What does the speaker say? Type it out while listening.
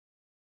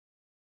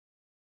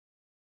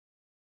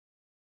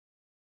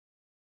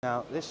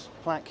Now, this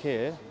plaque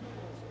here,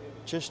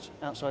 just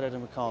outside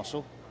Edinburgh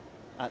Castle,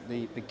 at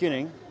the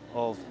beginning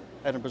of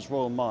Edinburgh's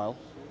Royal Mile,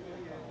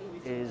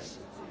 is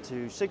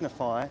to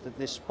signify that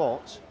this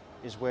spot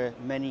is where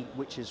many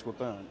witches were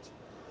burnt.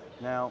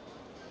 Now,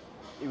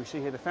 you see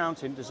here the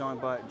fountain, designed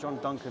by John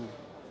Duncan,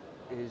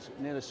 is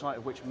near the site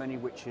of which many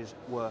witches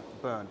were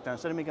burned. Now,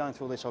 instead of me going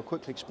through all this, I'll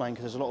quickly explain,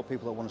 because there's a lot of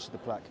people that want to see the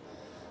plaque.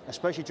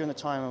 Especially during the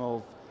time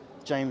of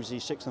James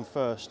VI and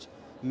I,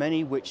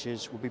 many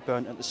witches would be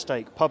burnt at the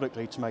stake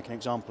publicly to make an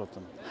example of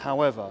them.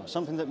 However,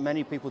 something that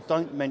many people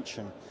don't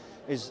mention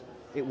is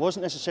it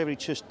wasn't necessarily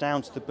just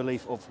down to the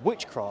belief of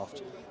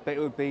witchcraft, but it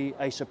would be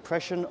a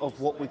suppression of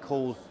what we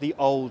call the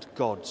old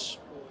gods.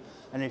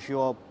 And if you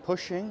are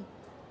pushing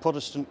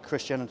Protestant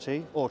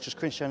Christianity, or just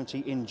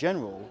Christianity in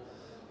general,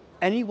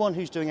 anyone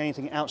who's doing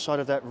anything outside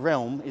of that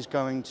realm is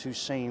going to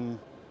seem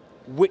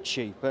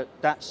witchy, but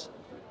that's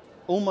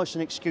almost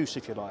an excuse,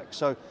 if you like.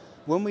 So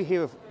when we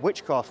hear of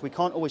witchcraft, we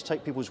can't always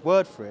take people's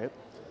word for it.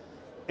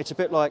 It's a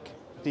bit like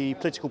the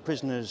political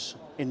prisoners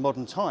in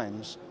modern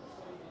times.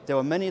 There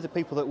were many of the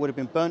people that would have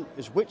been burnt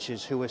as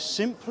witches who were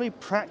simply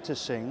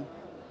practicing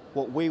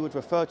what we would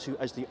refer to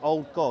as the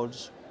old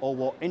gods, or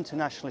what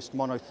internationalist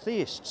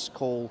monotheists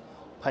call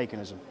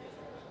paganism.